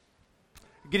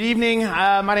Good evening.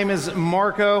 My name is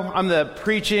Marco. I'm the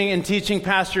preaching and teaching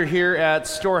pastor here at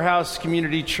Storehouse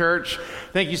Community Church.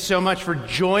 Thank you so much for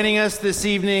joining us this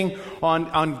evening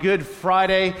on Good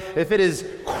Friday. If it is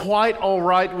quite all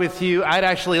right with you, I'd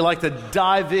actually like to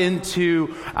dive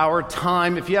into our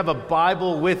time. If you have a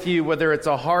Bible with you, whether it's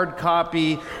a hard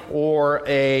copy or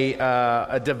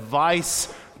a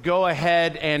device, go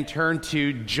ahead and turn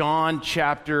to John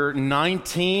chapter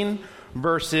 19.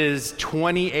 Verses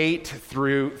 28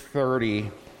 through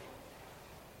 30.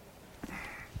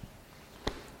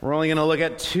 We're only going to look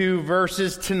at two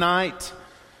verses tonight,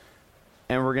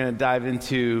 and we're going to dive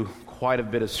into quite a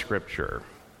bit of scripture.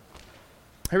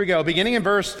 Here we go, beginning in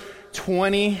verse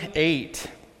 28.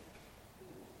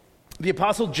 The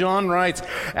Apostle John writes,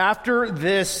 "After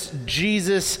this,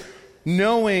 Jesus,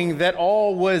 knowing that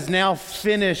all was now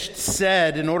finished,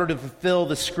 said, in order to fulfill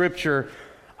the scripture,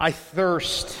 'I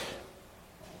thirst.'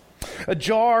 A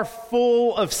jar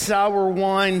full of sour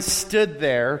wine stood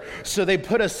there, so they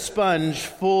put a sponge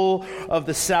full of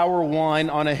the sour wine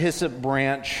on a hyssop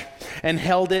branch and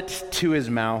held it to his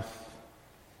mouth.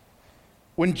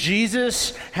 When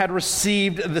Jesus had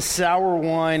received the sour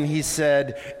wine, he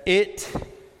said, 'It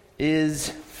is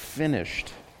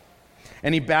finished.'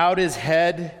 And he bowed his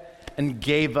head and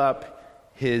gave up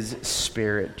his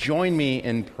spirit." Join me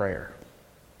in prayer.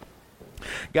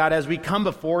 God, as we come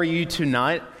before you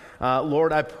tonight,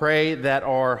 Lord, I pray that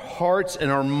our hearts and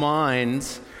our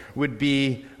minds would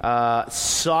be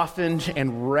softened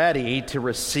and ready to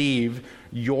receive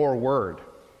your word.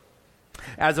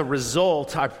 As a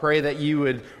result, I pray that you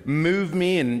would move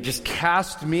me and just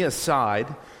cast me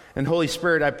aside. And Holy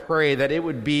Spirit, I pray that it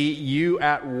would be you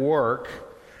at work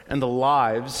in the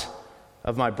lives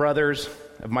of my brothers,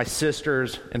 of my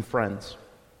sisters, and friends.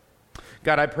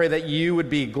 God, I pray that you would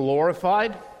be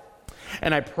glorified.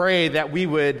 And I pray that we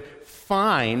would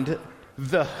find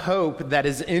the hope that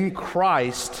is in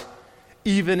Christ,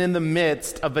 even in the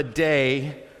midst of a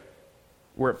day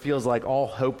where it feels like all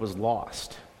hope was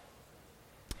lost.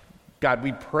 God,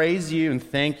 we praise you and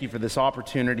thank you for this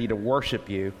opportunity to worship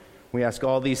you. We ask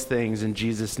all these things in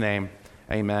Jesus' name.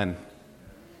 Amen.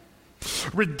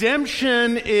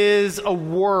 Redemption is a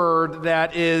word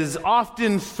that is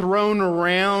often thrown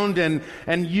around and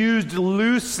used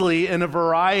loosely in a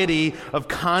variety of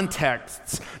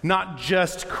contexts, not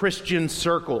just Christian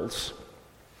circles.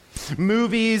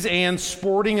 Movies and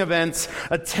sporting events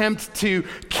attempt to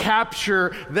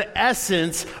capture the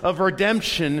essence of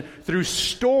redemption through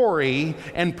story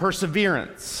and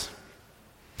perseverance.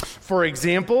 For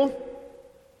example,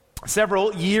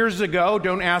 several years ago,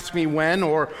 don't ask me when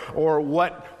or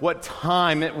what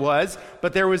time it was,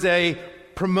 but there was a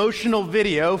promotional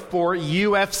video for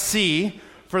UFC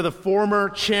for the former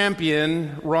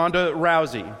champion Ronda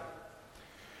Rousey.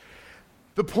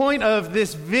 The point of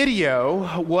this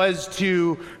video was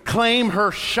to claim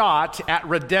her shot at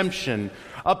redemption.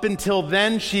 Up until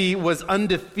then, she was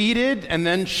undefeated, and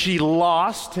then she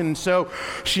lost. And so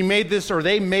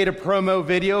they made a promo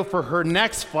video for her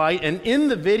next fight. And in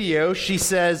the video, she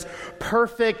says,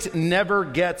 "Perfect never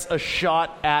gets a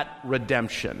shot at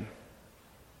redemption."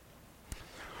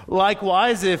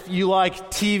 Likewise, if you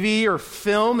like TV or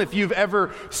film, if you've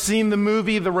ever seen the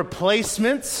movie The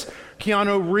Replacements,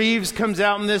 Keanu Reeves comes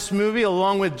out in this movie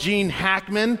along with Gene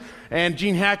Hackman. And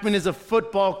Gene Hackman is a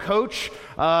football coach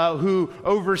who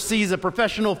oversees a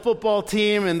professional football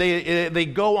team, and they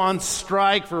go on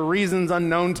strike for reasons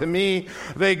unknown to me.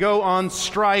 They go on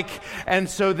strike, and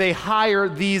so they hire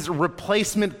these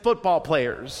replacement football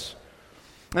players.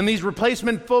 And these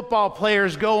replacement football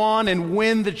players go on and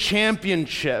win the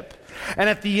championship. And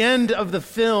at the end of the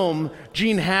film,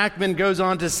 Gene Hackman goes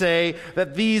on to say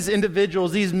that these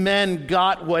individuals, these men,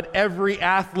 got what every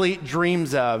athlete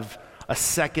dreams of: a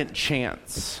second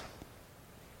chance.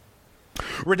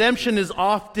 Redemption is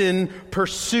often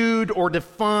pursued or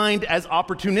defined as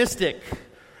opportunistic,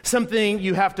 something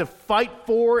you have to fight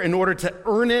for in order to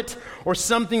earn it, or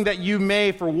something that you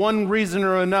may, for one reason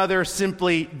or another,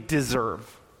 simply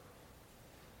deserve.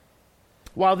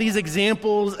 While these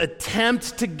examples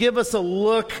attempt to give us a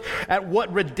look at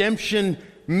what redemption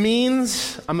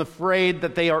means, I'm afraid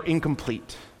that they are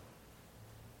incomplete.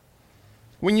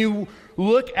 When you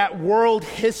look at world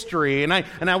history, and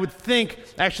I would think,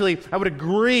 actually, I would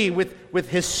agree with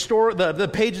the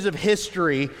pages of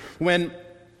history when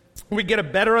we get a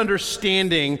better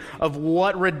understanding of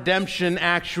what redemption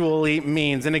actually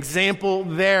means. An example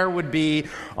there would be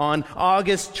on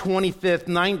August 25th,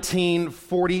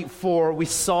 1944, we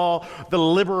saw the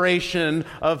liberation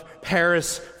of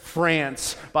Paris,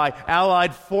 France, by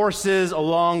Allied forces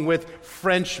along with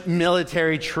French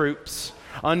military troops.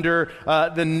 Under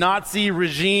the Nazi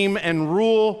regime and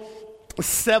rule,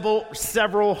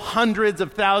 several hundreds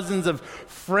of thousands of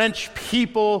French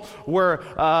people were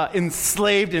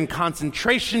enslaved in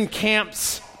concentration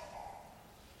camps,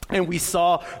 and we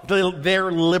saw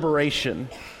their liberation.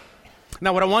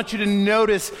 Now, what I want you to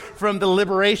notice from the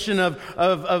liberation of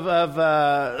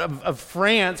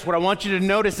France, what I want you to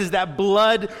notice is that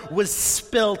blood was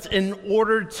spilt in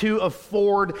order to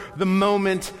afford the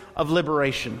moment of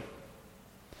liberation.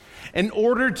 In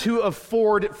order to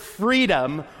afford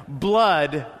freedom,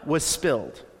 blood was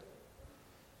spilled.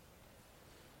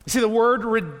 You see, the word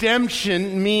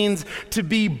redemption means to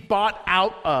be bought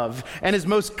out of, and is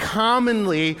most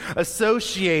commonly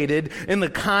associated in the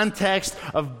context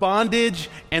of bondage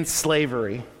and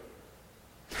slavery.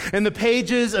 In the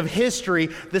pages of history,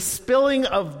 the spilling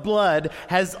of blood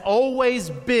has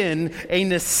always been a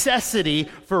necessity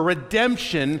for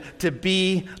redemption to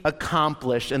be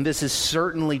accomplished, and this is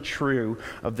certainly true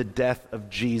of the death of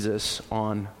Jesus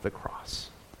on the cross.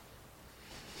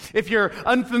 If you're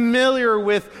unfamiliar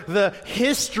with the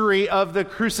history of the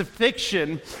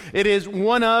crucifixion, it is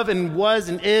one of and was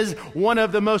and is one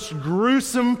of the most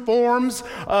gruesome forms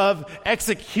of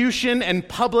execution and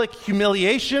public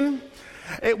humiliation.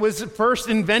 It was first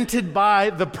invented by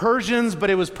the Persians, but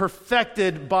it was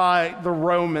perfected by the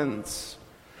Romans.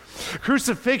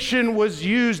 Crucifixion was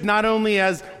used not only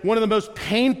as one of the most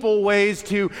painful ways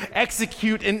to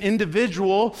execute an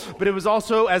individual, but it was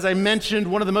also, as I mentioned,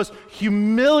 one of the most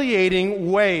humiliating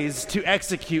ways to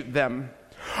execute them.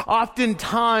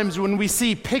 Oftentimes, when we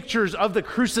see pictures of the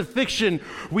crucifixion,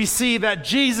 we see that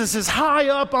Jesus is high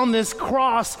up on this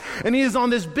cross, and he is on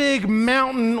this big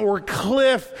mountain or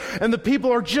cliff, and the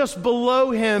people are just below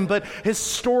him, but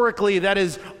historically, that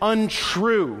is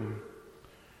untrue.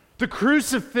 The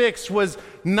crucifix was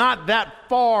not that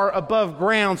far above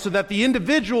ground so that the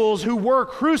individuals who were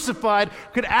crucified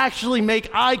could actually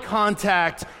make eye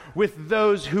contact with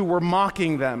those who were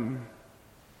mocking them.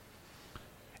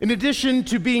 In addition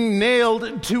to being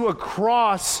nailed to a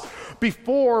cross,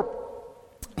 before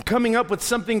coming up with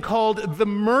something called the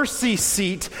mercy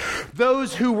seat,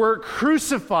 those who were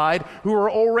crucified, who were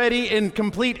already in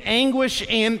complete anguish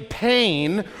and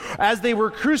pain, as they were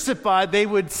crucified, they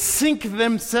would sink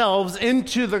themselves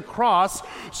into the cross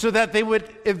so that they would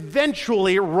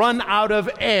eventually run out of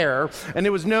air, and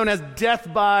it was known as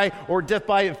death by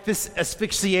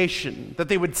asphyxiation, that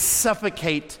they would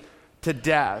suffocate to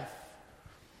death.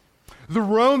 The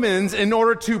Romans, in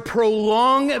order to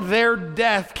prolong their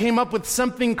death, came up with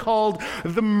something called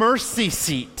the mercy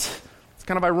seat. It's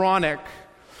kind of ironic.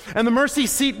 And the mercy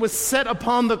seat was set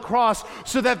upon the cross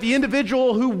so that the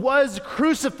individual who was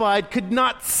crucified could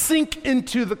not sink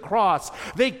into the cross.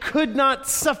 They could not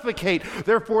suffocate.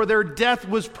 Therefore, their death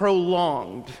was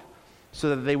prolonged so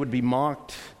that they would be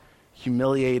mocked,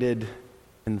 humiliated,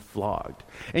 and flogged.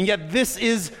 And yet this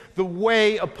is the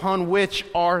way upon which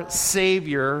our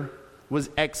Savior was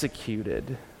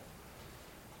executed.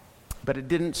 But it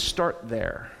didn't start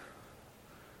there.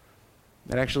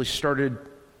 It actually started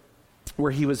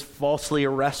where he was falsely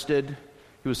arrested.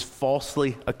 He was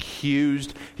falsely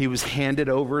accused. He was handed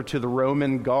over to the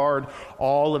Roman guard.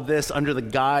 All of this under the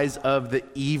guise of the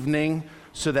evening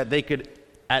so that they could,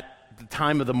 at the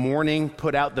time of the morning,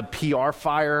 put out the PR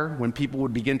fire when people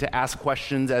would begin to ask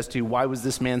questions as to why was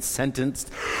this man sentenced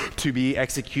to be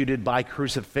executed by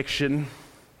crucifixion.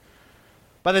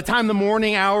 By the time the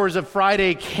morning hours of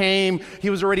Friday came, he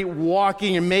was already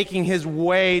walking and making his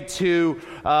way to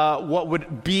what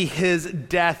would be his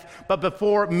death. But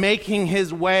before making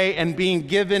his way and being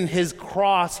given his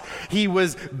cross, he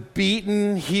was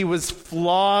beaten, he was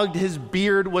flogged, his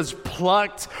beard was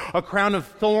plucked, a crown of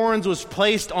thorns was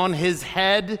placed on his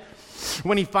head.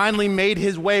 When he finally made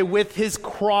his way with his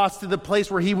cross to the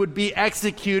place where he would be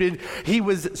executed, he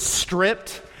was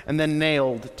stripped and then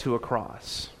nailed to a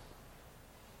cross.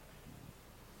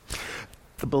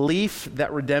 The belief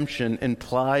that redemption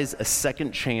implies a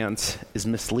second chance is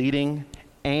misleading,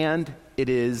 and it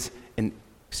is an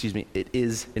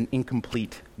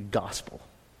incomplete gospel.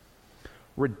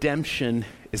 Redemption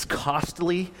is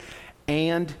costly,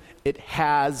 and it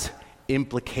has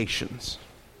implications.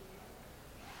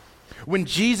 When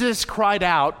Jesus cried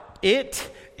out, "It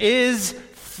is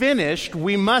finished,"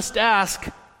 we must ask,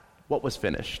 what was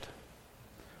finished?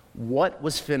 What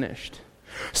was finished?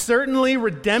 Certainly,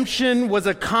 redemption was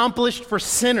accomplished for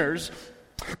sinners,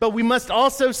 but we must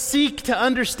also seek to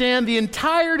understand the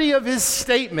entirety of his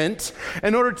statement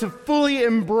in order to fully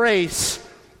embrace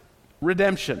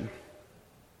redemption.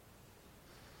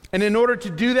 And in order to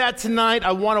do that tonight,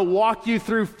 I want to walk you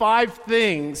through 5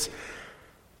 things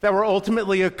that were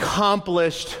ultimately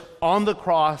accomplished on the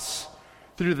cross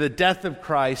through the death of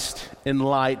Christ in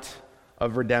light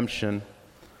of redemption.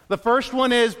 The first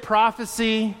one is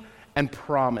prophecy and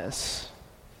promise.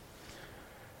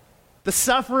 The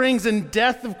sufferings and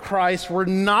death of Christ were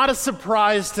not a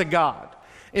surprise to God.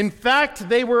 In fact,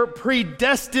 they were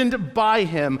predestined by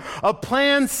him, a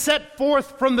plan set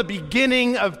forth from the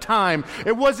beginning of time.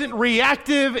 It wasn't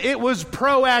reactive, it was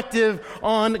proactive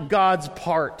on God's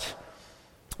part.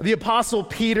 The Apostle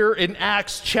Peter in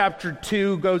Acts chapter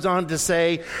 2 goes on to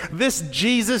say, "This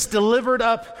Jesus delivered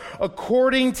up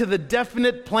according to the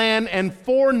definite plan and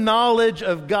foreknowledge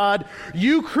of God,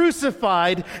 you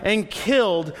crucified and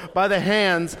killed by the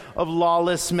hands of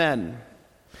lawless men."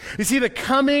 You see, the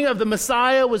coming of the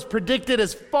Messiah was predicted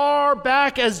as far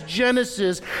back as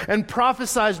Genesis and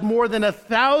prophesied more than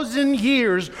 1,000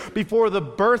 years before the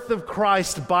birth of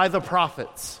Christ by the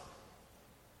prophets.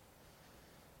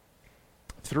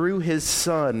 Through his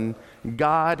Son,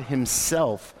 God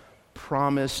himself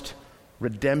promised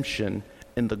redemption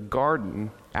in the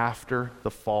garden after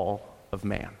the fall of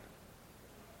man.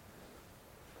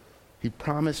 He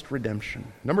promised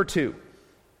redemption. Number two,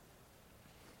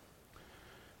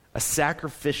 a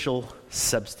sacrificial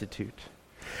substitute.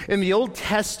 In the Old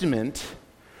Testament,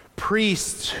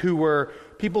 priests who were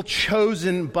people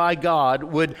chosen by God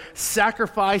would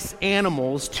sacrifice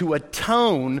animals to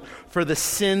atone for the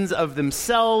sins of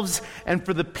themselves and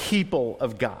for the people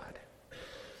of God.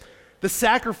 The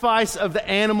sacrifice of the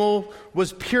animal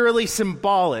was purely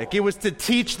symbolic. It was to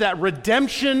teach that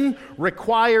redemption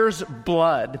requires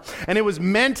blood, and it was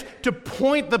meant to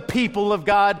point the people of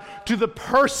God to the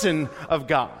person of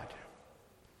God.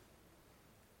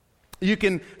 You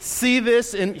can see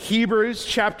this in Hebrews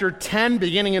chapter 10,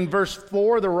 beginning in verse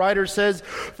 4. The writer says,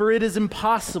 "For it is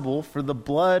impossible for the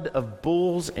blood of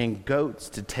bulls and goats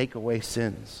to take away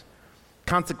sins.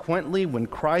 Consequently, when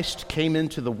Christ came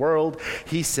into the world,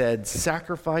 he said,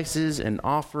 'Sacrifices and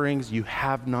offerings you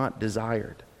have not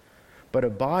desired, but a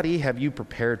body have you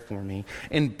prepared for me.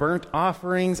 In burnt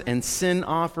offerings and sin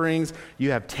offerings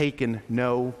you have taken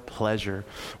no pleasure.'"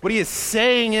 What he is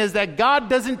saying is that God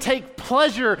doesn't take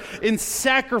pleasure in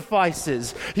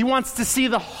sacrifices. He wants to see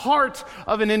the heart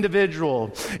of an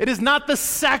individual. It is not the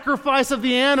sacrifice of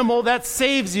the animal that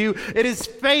saves you. It is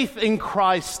faith in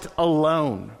Christ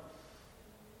alone.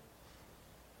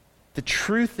 The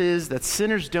truth is that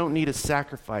sinners don't need a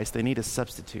sacrifice, they need a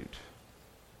substitute.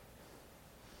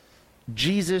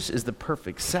 Jesus is the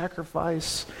perfect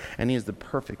sacrifice, and he is the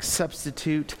perfect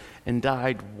substitute, and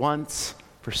died once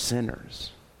for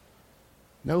sinners.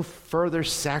 No further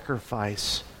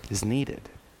sacrifice is needed.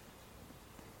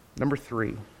 Number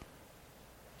three,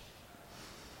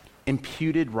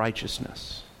 imputed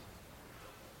righteousness.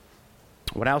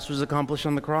 What else was accomplished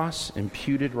on the cross?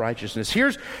 Imputed righteousness.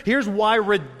 Here's why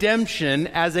redemption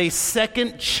as a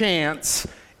second chance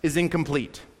is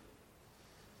incomplete.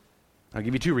 I'll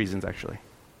give you two reasons, actually.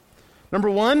 Number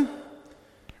one,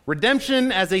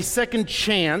 redemption as a second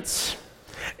chance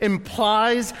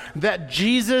implies that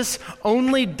Jesus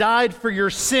only died for your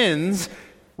sins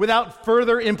without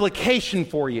further implication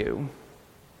for you.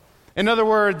 In other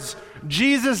words,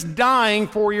 Jesus dying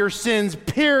for your sins,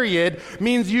 period,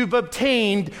 means you've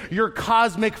obtained your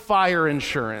cosmic fire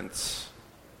insurance.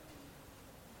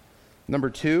 Number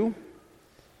two,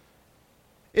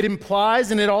 it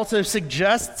implies and it also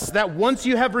suggests that once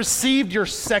you have received your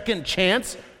second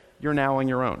chance, you're now on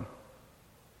your own.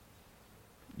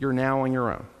 You're now on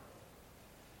your own.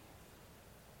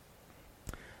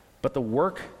 But the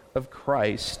work of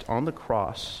Christ on the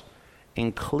cross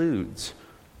includes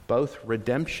both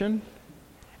redemption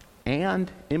and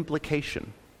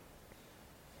implication.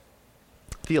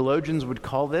 Theologians would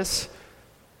call this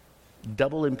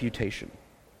double imputation.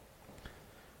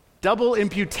 Double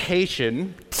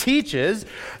imputation teaches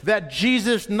that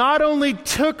Jesus not only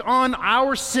took on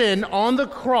our sin on the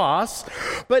cross,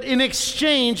 but in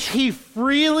exchange, he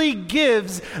freely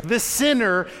gives the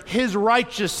sinner his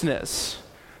righteousness.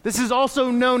 This is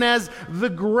also known as the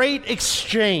Great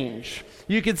Exchange.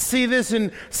 You can see this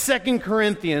in 2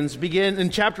 Corinthians, in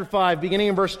chapter 5, beginning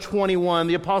in verse 21.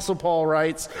 The Apostle Paul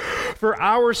writes, "For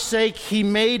our sake he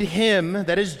made him,"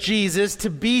 that is Jesus, "to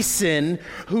be sin,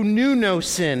 who knew no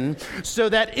sin, so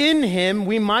that in him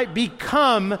we might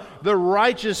become the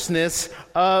righteousness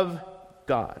of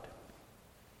God."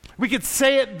 We could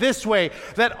say it this way,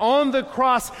 that on the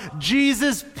cross,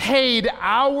 Jesus paid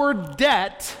our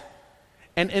debt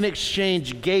and in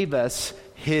exchange gave us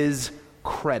his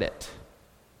credit.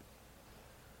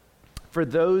 For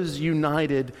those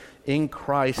united in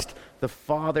Christ, the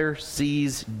Father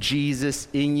sees Jesus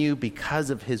in you because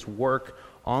of his work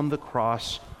on the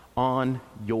cross on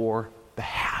your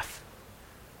behalf.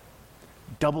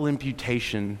 double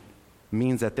imputation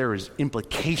means that there is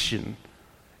implication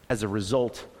as a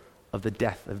result of the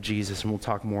death of Jesus, and we'll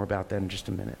talk more about that in just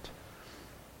a minute.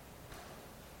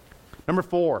 Number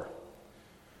 4.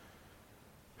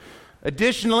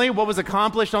 Additionally, what was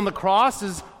accomplished on the cross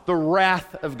is the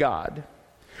wrath of God.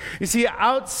 You see,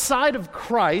 outside of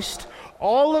Christ,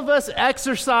 all of us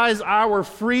exercise our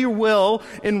free will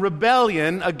in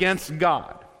rebellion against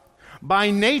God.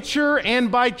 By nature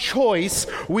and by choice,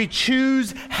 we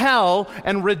choose hell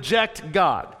and reject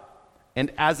God.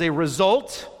 And as a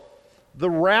result, the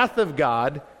wrath of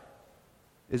God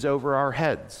is over our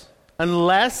heads,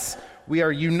 unless we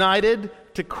are united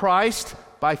to Christ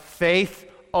by faith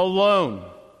alone.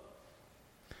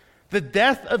 The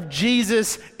death of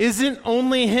Jesus isn't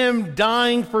only him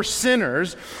dying for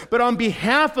sinners, but on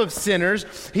behalf of sinners,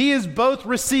 he is both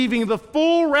receiving the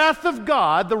full wrath of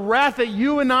God, the wrath that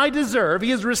you and I deserve.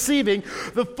 He is receiving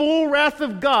the full wrath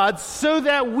of God so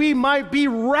that we might be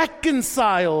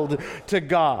reconciled to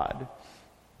God.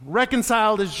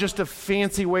 Reconciled is just a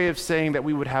fancy way of saying that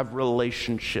we would have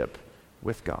relationship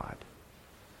with God.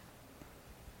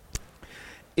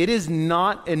 It is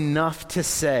not enough to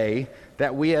say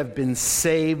that we have been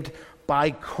saved by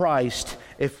Christ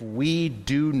if we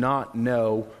do not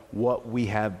know what we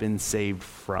have been saved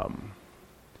from.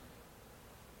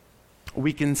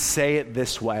 We can say it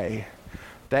this way,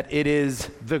 that it is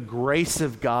the grace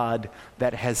of God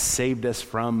that has saved us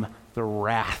from the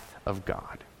wrath of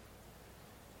God.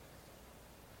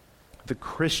 The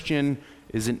Christian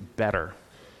isn't better.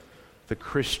 The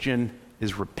Christian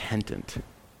is repentant.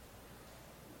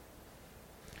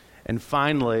 And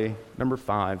finally, number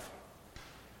 5,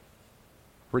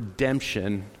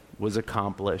 redemption was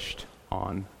accomplished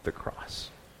on the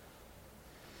cross.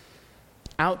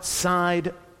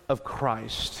 Outside of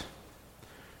Christ,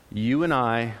 you and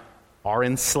I are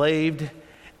enslaved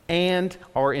and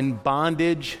are in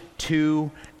bondage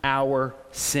to our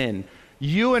sin.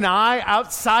 You and I,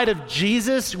 outside of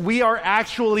Jesus, we are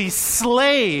actually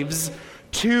slaves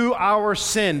to our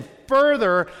sin.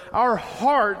 Further, our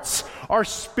hearts are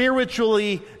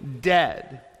spiritually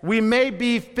dead. We may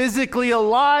be physically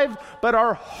alive, but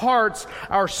our hearts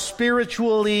are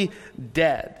spiritually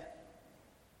dead.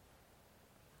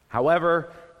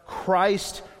 However,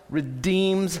 Christ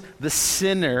redeems the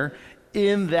sinner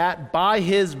in that by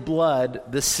his blood,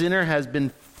 the sinner has been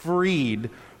freed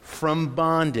from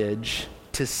bondage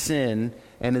to sin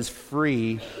and is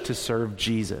free to serve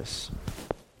Jesus.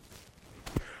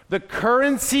 The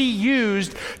currency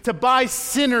used to buy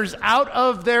sinners out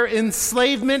of their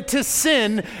enslavement to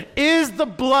sin is the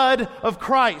blood of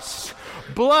Christ.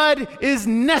 Blood is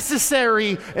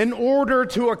necessary in order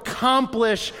to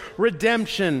accomplish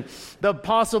redemption. The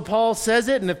Apostle Paul says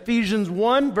it in Ephesians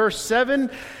 1, verse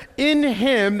 7, "In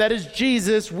him," that is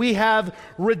Jesus, "we have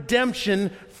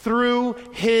redemption through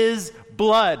his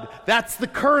blood." That's the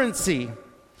currency.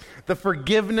 The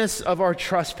forgiveness of our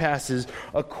trespasses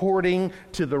according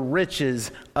to the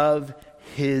riches of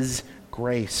his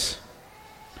grace.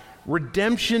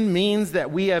 Redemption means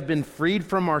that we have been freed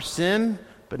from our sin,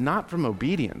 but not from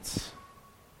obedience.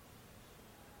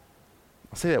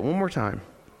 I'll say that one more time.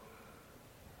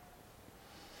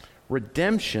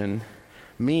 Redemption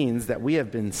means that we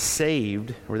have been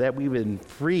saved, or that we've been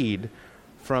freed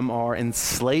from our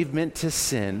enslavement to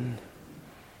sin,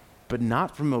 but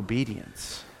not from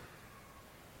obedience.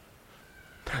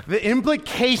 The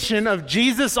implication of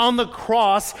Jesus on the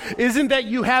cross isn't that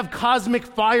you have cosmic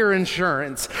fire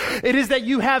insurance. It is that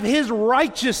you have his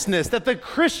righteousness, that the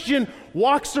Christian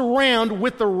walks around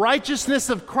with the righteousness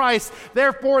of Christ.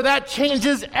 Therefore, that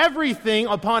changes everything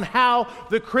upon how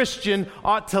the Christian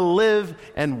ought to live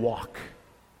and walk.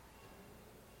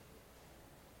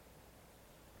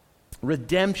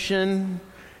 Redemption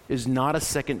is not a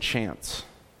second chance.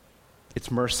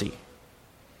 It's mercy.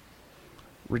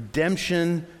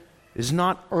 Redemption is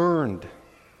not earned.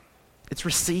 It's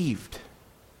received.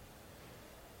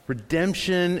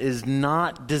 Redemption is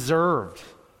not deserved.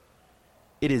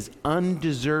 It is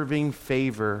undeserving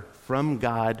favor from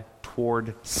God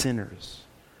toward sinners.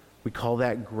 We call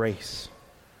that grace.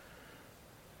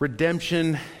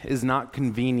 Redemption is not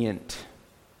convenient.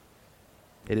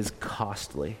 It is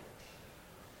costly.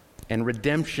 And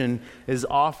redemption is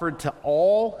offered to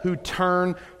all who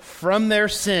turn from their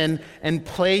sin and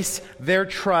place their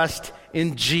trust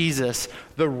in Jesus,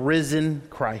 the risen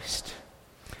Christ.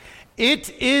 It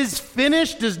is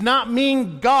finished does not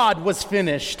mean God was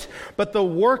finished, but the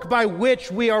work by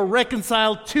which we are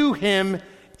reconciled to him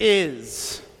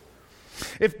is.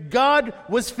 If God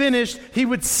was finished, he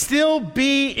would still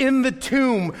be in the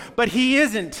tomb, but he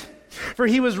isn't. For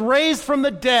he was raised from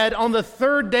the dead on the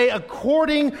third day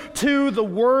according to the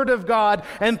word of God,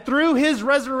 and through his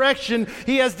resurrection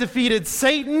he has defeated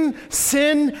Satan,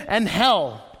 sin, and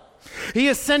hell. He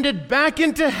ascended back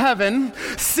into heaven,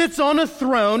 sits on a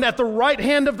throne at the right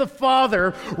hand of the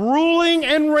Father, ruling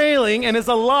and reigning, and is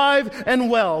alive and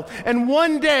well. And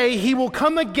one day he will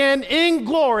come again in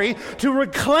glory to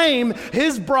reclaim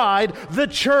his bride, the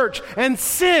church, and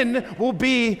sin will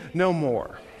be no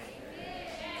more.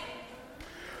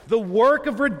 The work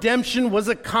of redemption was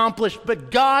accomplished,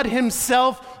 but God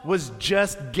himself was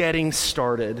just getting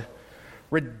started.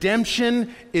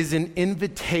 Redemption is an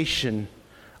invitation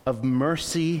of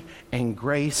mercy and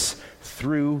grace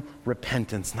through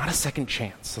repentance, not a second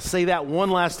chance. I'll say that one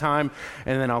last time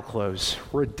and then I'll close.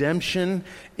 Redemption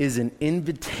is an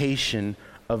invitation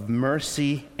of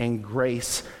mercy and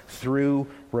grace through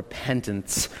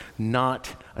repentance, not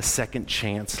a second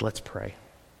chance. Let's pray.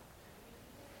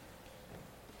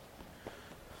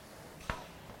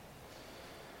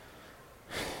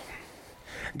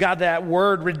 God, that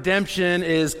word redemption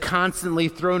is constantly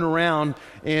thrown around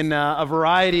in a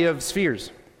variety of spheres.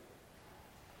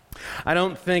 I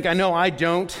don't think about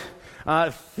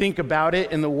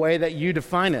it in the way that you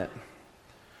define it.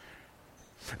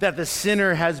 That the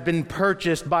sinner has been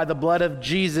purchased by the blood of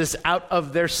Jesus out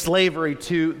of their slavery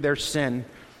to their sin.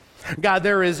 God,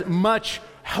 there is much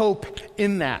hope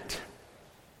in that.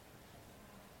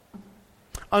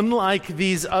 Unlike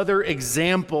these other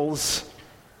examples,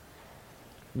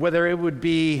 whether it would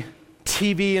be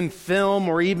TV and film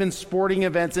or even sporting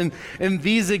events. And in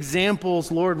these examples,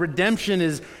 Lord, redemption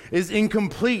is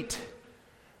incomplete.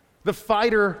 The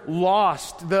fighter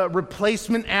lost. The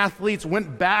replacement athletes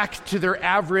went back to their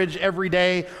average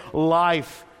everyday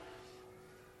life.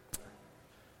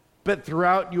 But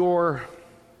throughout your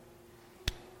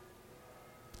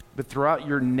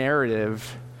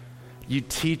narrative, you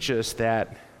teach us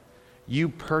that you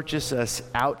purchase us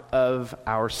out of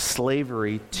our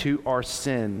slavery to our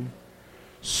sin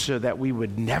so that we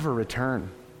would never return.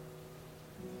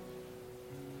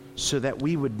 So that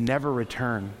we would never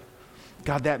return.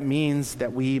 God, that means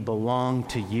that we belong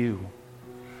to you.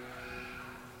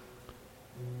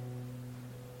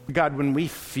 God, when we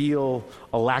feel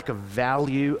a lack of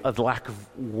value, a lack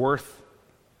of worth,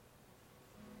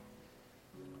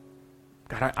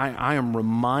 God, I am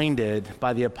reminded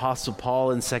by the Apostle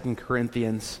Paul in 2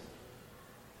 Corinthians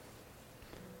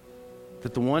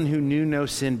that the one who knew no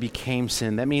sin became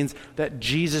sin. That means that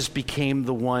Jesus became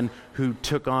the one who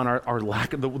took on our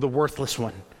lack of the worthless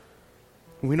one.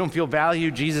 When we don't feel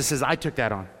value, Jesus says, I took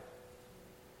that on.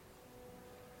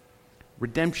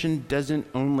 Redemption doesn't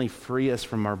only free us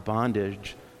from our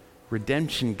bondage,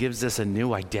 redemption gives us a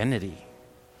new identity.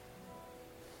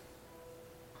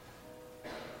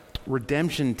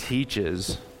 Redemption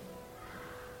teaches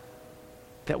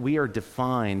that we are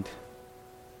defined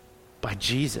by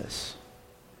Jesus.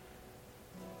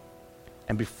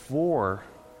 And before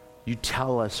you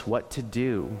tell us what to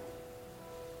do,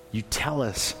 you tell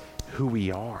us who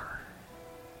we are.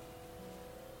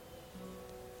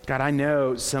 God, I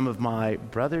know some of my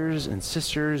brothers and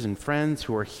sisters and friends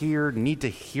who are here need to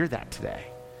hear that today.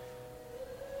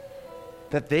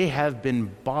 That they have been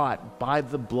bought by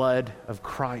the blood of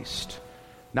Christ,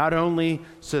 not only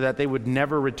so that they would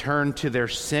never return to their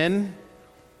sin,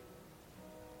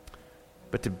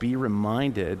 but to be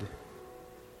reminded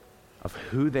of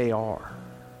who they are.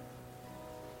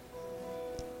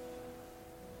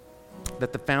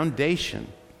 That the foundation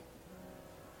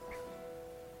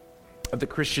of the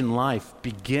Christian life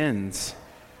begins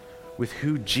with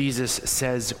who Jesus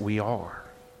says we are.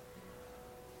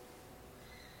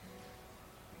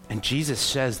 And Jesus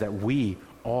says that we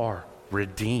are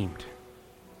redeemed,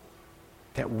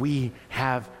 that we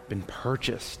have been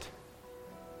purchased,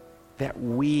 that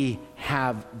we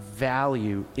have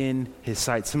value in his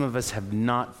sight. Some of us have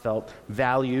not felt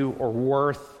value or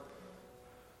worth,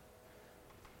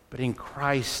 but in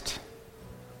Christ,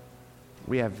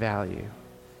 we have value.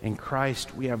 In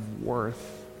Christ, we have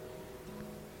worth.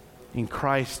 In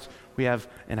Christ, we have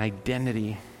an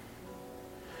identity.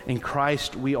 In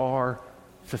Christ, we are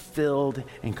fulfilled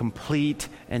and complete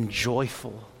and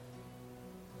joyful.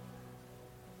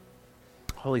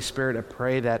 Holy Spirit, I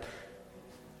pray that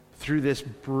through this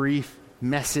brief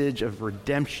message of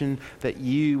redemption, that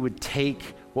you would take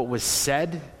what was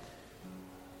said,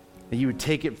 that you would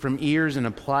take it from ears and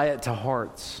apply it to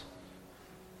hearts.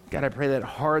 God, I pray that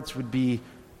hearts would be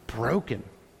broken.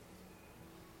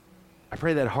 I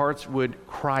pray that hearts would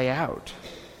cry out.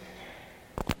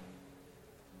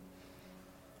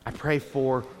 I pray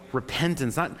for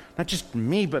repentance, not just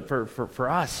me, but for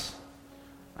us.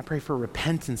 I pray for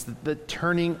repentance, the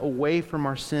turning away from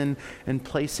our sin and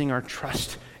placing our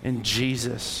trust in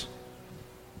Jesus.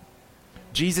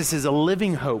 Jesus is a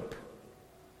living hope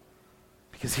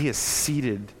because he is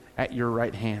seated at your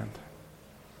right hand.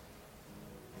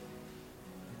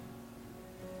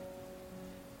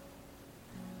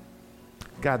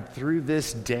 God, through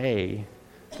this day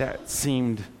that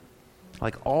seemed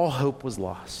like all hope was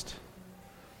lost,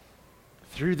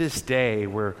 through this day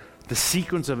where the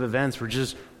sequence of events were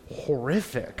just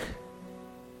horrific,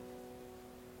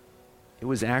 it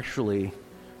was actually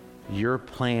your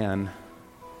plan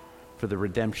for the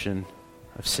redemption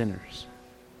of sinners.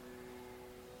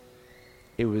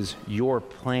 It was your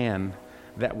plan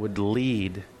that would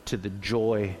lead to the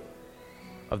joy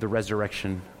of the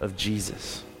resurrection of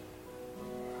Jesus.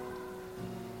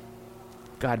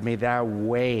 God, may that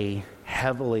weigh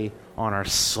heavily on our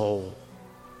soul.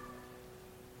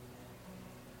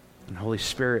 And Holy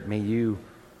Spirit, may you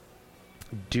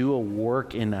do a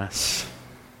work in us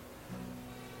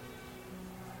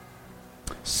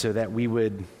so that we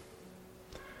would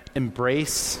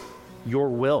embrace your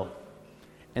will,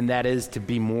 and that is to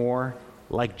be more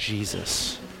like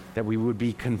Jesus, that we would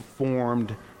be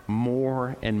conformed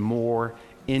more and more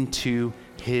into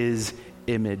his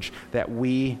image, that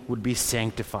we would be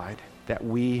sanctified, that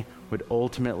we would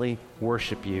ultimately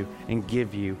worship you and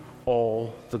give you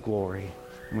all the glory.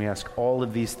 And we ask all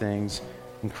of these things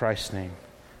in Christ's name.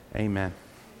 Amen.